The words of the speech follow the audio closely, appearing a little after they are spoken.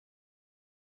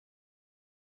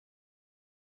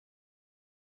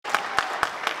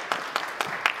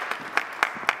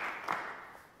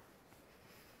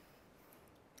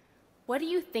What do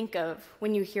you think of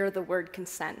when you hear the word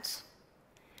consent?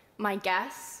 My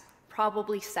guess,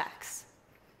 probably sex.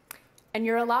 And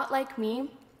you're a lot like me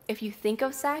if you think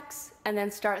of sex and then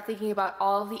start thinking about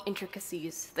all the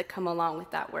intricacies that come along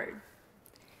with that word.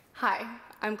 Hi,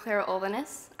 I'm Clara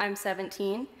Ulvenes. I'm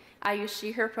 17. I use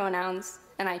she, her pronouns,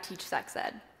 and I teach sex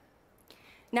ed.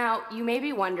 Now, you may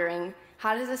be wondering,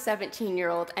 how does a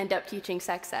 17-year-old end up teaching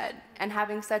sex ed and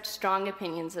having such strong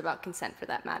opinions about consent for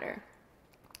that matter?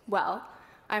 Well,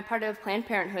 I'm part of Planned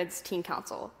Parenthood's Teen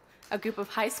Council, a group of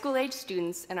high school-age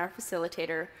students and our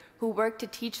facilitator who work to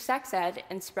teach sex ed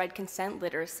and spread consent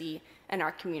literacy in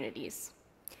our communities.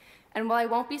 And while I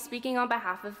won't be speaking on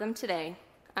behalf of them today,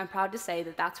 I'm proud to say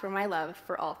that that's where my love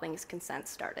for all things consent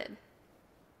started.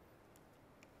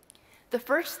 The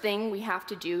first thing we have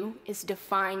to do is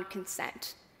define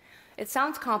consent. It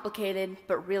sounds complicated,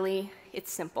 but really,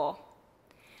 it's simple.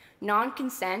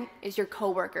 Non-consent is your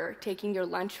coworker taking your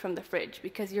lunch from the fridge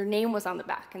because your name was on the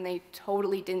back and they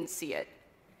totally didn't see it.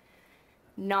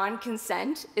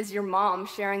 Non-consent is your mom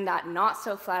sharing that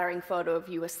not-so-flattering photo of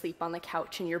you asleep on the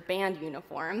couch in your band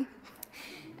uniform.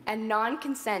 And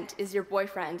non-consent is your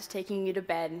boyfriend taking you to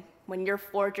bed when you're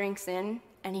 4 drinks in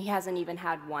and he hasn't even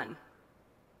had one.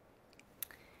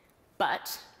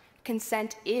 But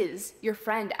consent is your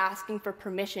friend asking for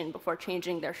permission before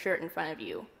changing their shirt in front of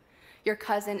you. Your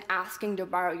cousin asking to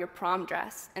borrow your prom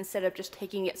dress instead of just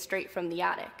taking it straight from the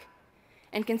attic.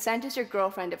 And consent is your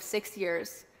girlfriend of 6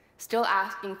 years still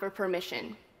asking for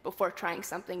permission before trying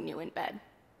something new in bed.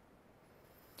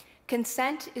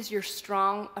 Consent is your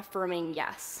strong, affirming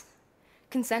yes.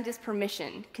 Consent is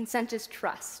permission. Consent is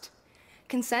trust.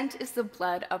 Consent is the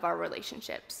blood of our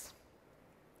relationships.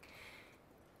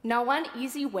 Now, one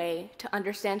easy way to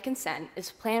understand consent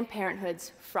is Planned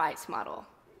Parenthood's Fry's model.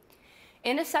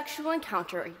 In a sexual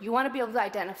encounter, you want to be able to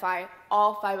identify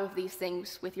all 5 of these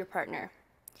things with your partner: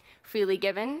 freely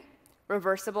given,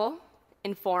 reversible,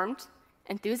 informed,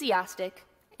 enthusiastic,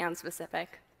 and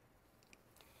specific.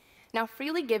 Now,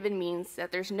 freely given means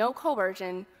that there's no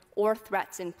coercion or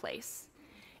threats in place.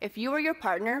 If you or your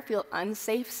partner feel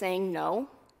unsafe saying no,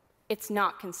 it's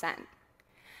not consent.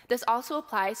 This also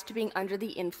applies to being under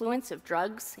the influence of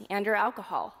drugs and/or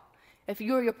alcohol. If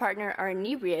you or your partner are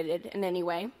inebriated in any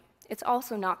way, it's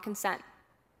also not consent.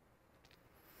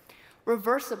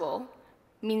 Reversible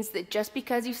means that just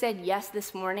because you said yes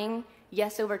this morning,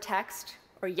 yes over text,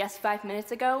 or yes 5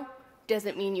 minutes ago,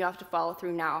 doesn't mean you have to follow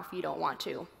through now if you don't want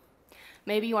to.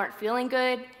 Maybe you aren't feeling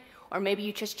good, or maybe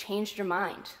you just changed your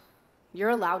mind.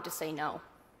 You're allowed to say no.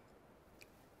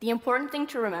 The important thing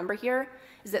to remember here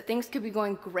is that things could be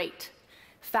going great,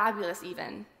 fabulous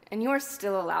even, and you are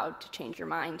still allowed to change your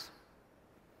mind.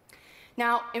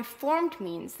 Now, informed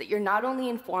means that you're not only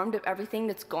informed of everything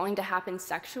that's going to happen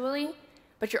sexually,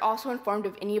 but you're also informed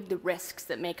of any of the risks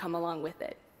that may come along with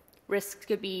it. Risks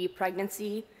could be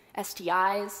pregnancy,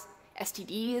 STIs,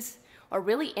 STDs, or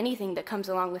really anything that comes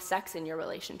along with sex in your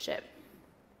relationship.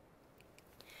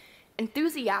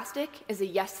 Enthusiastic is a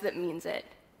yes that means it.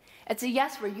 It's a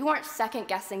yes where you aren't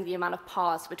second-guessing the amount of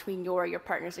pause between your or your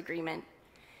partner's agreement.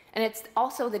 And it's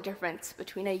also the difference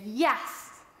between a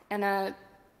yes and a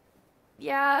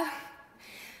yeah.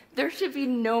 There should be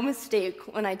no mistake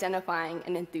when identifying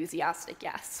an enthusiastic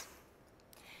yes.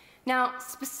 Now,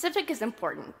 specific is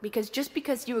important because just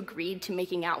because you agreed to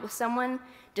making out with someone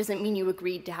doesn't mean you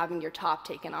agreed to having your top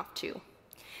taken off too.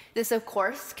 This, of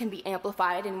course, can be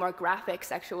amplified in more graphic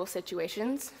sexual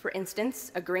situations, for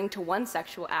instance, agreeing to one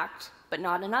sexual act but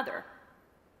not another.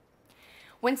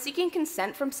 When seeking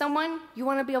consent from someone, you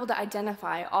want to be able to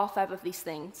identify all 5 of these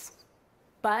things.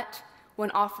 But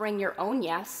when offering your own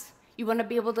yes, you want to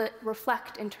be able to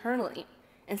reflect internally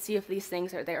and see if these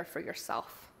things are there for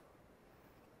yourself.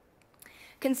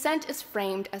 Consent is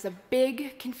framed as a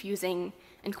big, confusing,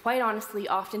 and quite honestly,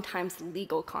 oftentimes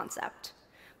legal concept.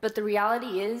 But the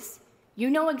reality is, you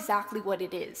know exactly what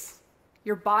it is.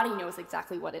 Your body knows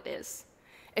exactly what it is.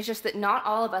 It's just that not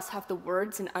all of us have the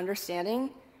words and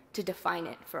understanding to define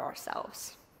it for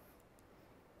ourselves.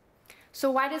 So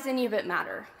why does any of it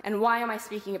matter? And why am I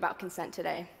speaking about consent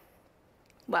today?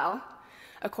 Well,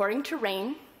 according to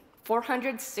RAINN,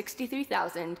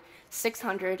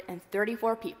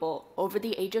 463,634 people over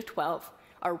the age of 12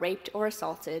 are raped or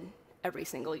assaulted every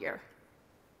single year.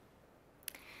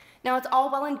 Now, it's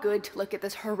all well and good to look at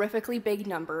this horrifically big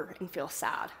number and feel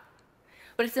sad.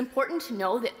 But it's important to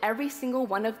know that every single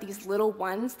one of these little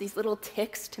ones, these little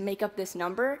ticks to make up this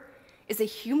number, is a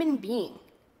human being.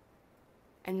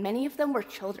 And many of them were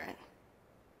children.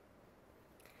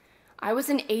 I was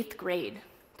in 8th grade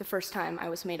the first time I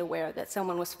was made aware that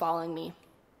someone was following me.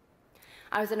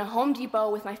 I was in a Home Depot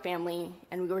with my family,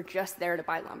 and we were just there to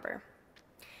buy lumber.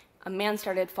 A man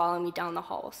started following me down the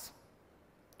halls.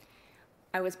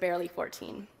 I was barely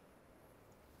 14.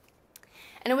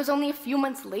 And it was only a few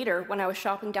months later when I was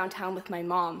shopping downtown with my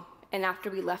mom, and after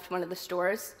we left one of the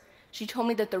stores, she told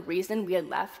me that the reason we had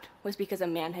left was because a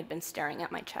man had been staring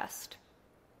at my chest.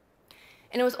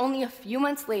 And it was only a few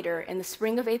months later, in the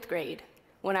spring of 8th grade,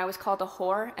 when I was called a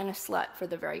whore and a slut for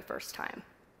the very first time.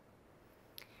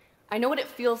 I know what it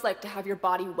feels like to have your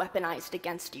body weaponized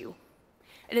against you.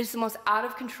 It is the most out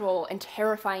of control and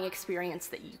terrifying experience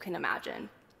that you can imagine.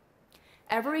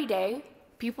 Every day,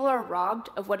 people are robbed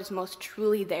of what is most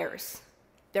truly theirs,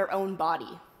 their own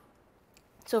body.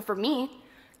 So for me,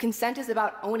 consent is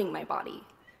about owning my body,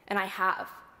 and I have.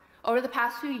 Over the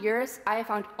past few years, I have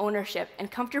found ownership and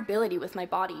comfortability with my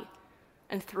body,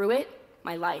 and through it,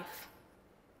 my life.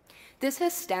 This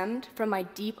has stemmed from my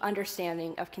deep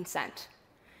understanding of consent.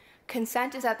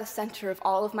 Consent is at the center of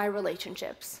all of my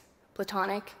relationships,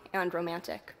 platonic and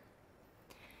romantic.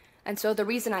 And so the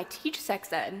reason I teach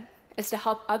sex ed is to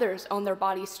help others own their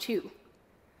bodies too.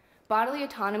 Bodily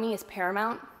autonomy is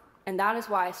paramount, and that is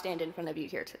why I stand in front of you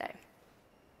here today.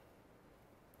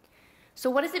 So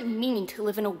what does it mean to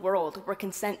live in a world where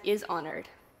consent is honored?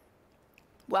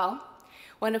 Well,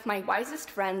 one of my wisest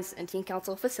friends and teen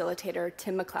council facilitator,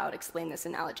 Tim McLeod, explained this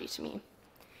analogy to me.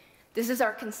 This is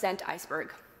our consent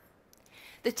iceberg.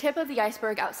 The tip of the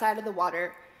iceberg outside of the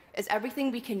water is everything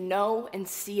we can know and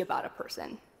see about a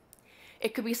person.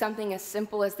 It could be something as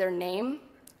simple as their name,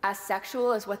 as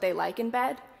sexual as what they like in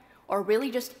bed, or really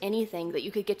just anything that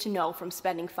you could get to know from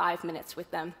spending 5 minutes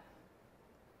with them.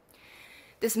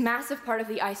 This massive part of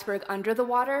the iceberg under the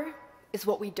water is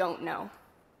what we don't know.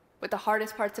 What the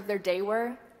hardest parts of their day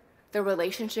were, their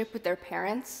relationship with their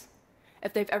parents,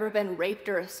 if they've ever been raped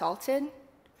or assaulted,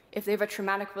 if they have a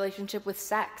traumatic relationship with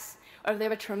sex, or if they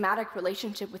have a traumatic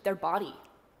relationship with their body.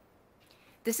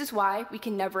 This is why we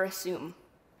can never assume.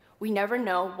 We never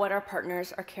know what our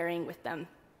partners are carrying with them.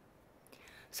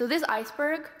 So this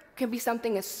iceberg can be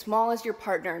something as small as your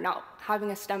partner not having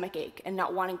a stomach ache and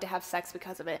not wanting to have sex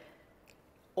because of it.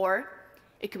 Or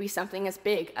it could be something as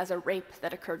big as a rape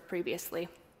that occurred previously.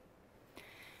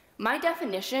 My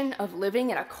definition of living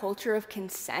in a culture of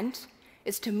consent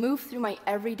is to move through my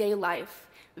everyday life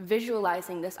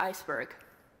visualizing this iceberg.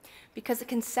 Because the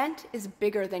consent is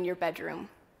bigger than your bedroom.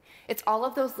 It's all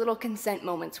of those little consent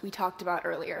moments we talked about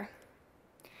earlier.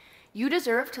 You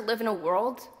deserve to live in a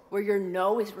world where your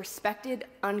no is respected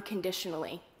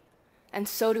unconditionally. And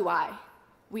so do I.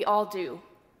 We all do.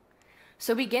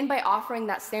 So begin by offering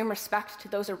that same respect to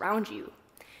those around you,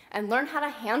 and learn how to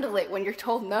handle it when you're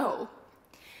told no.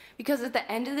 Because at the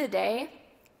end of the day,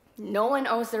 no one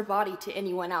owes their body to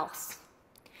anyone else.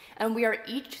 And we are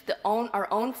each our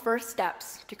own first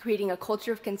steps to creating a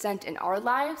culture of consent in our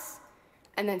lives,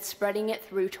 and then spreading it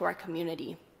through to our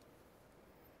community.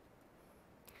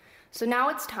 So now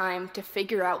it's time to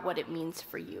figure out what it means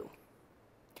for you.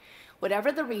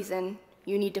 Whatever the reason,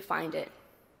 you need to find it.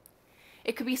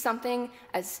 It could be something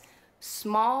as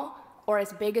small or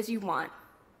as big as you want.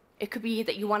 It could be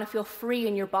that you want to feel free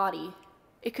in your body.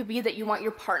 It could be that you want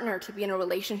your partner to be in a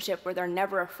relationship where they're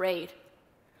never afraid.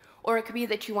 Or it could be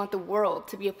that you want the world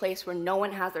to be a place where no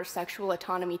one has their sexual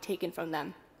autonomy taken from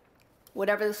them.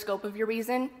 Whatever the scope of your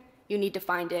reason, you need to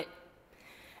find it.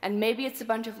 And maybe it's a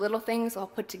bunch of little things all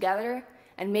put together,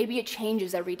 and maybe it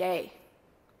changes every day.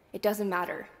 It doesn't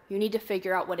matter. You need to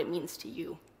figure out what it means to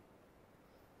you.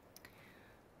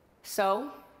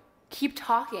 So, keep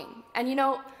talking. And you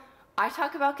know, I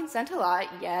talk about consent a lot.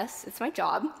 Yes, it's my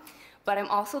job. But I'm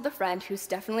also the friend who's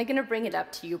definitely going to bring it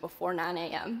up to you before 9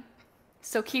 a.m.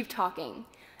 So keep talking,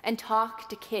 and talk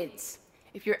to kids.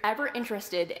 If you're ever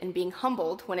interested in being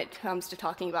humbled when it comes to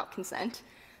talking about consent,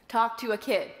 talk to a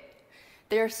kid.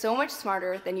 They are so much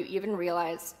smarter than you even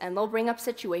realize, and they'll bring up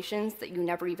situations that you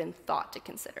never even thought to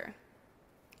consider.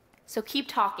 So keep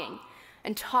talking,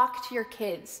 and talk to your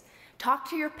kids. Talk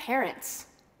to your parents.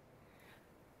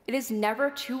 It is never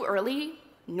too early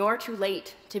nor too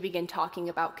late to begin talking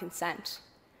about consent.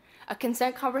 A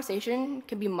consent conversation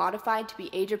can be modified to be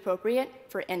age appropriate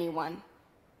for anyone.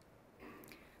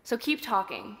 So keep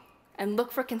talking and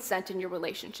look for consent in your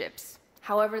relationships,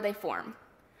 however they form.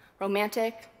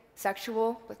 Romantic,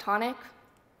 sexual, platonic.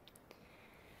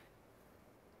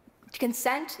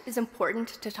 Consent is important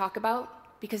to talk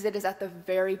about because it is at the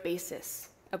very basis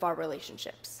of our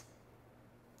relationships.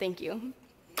 Thank you.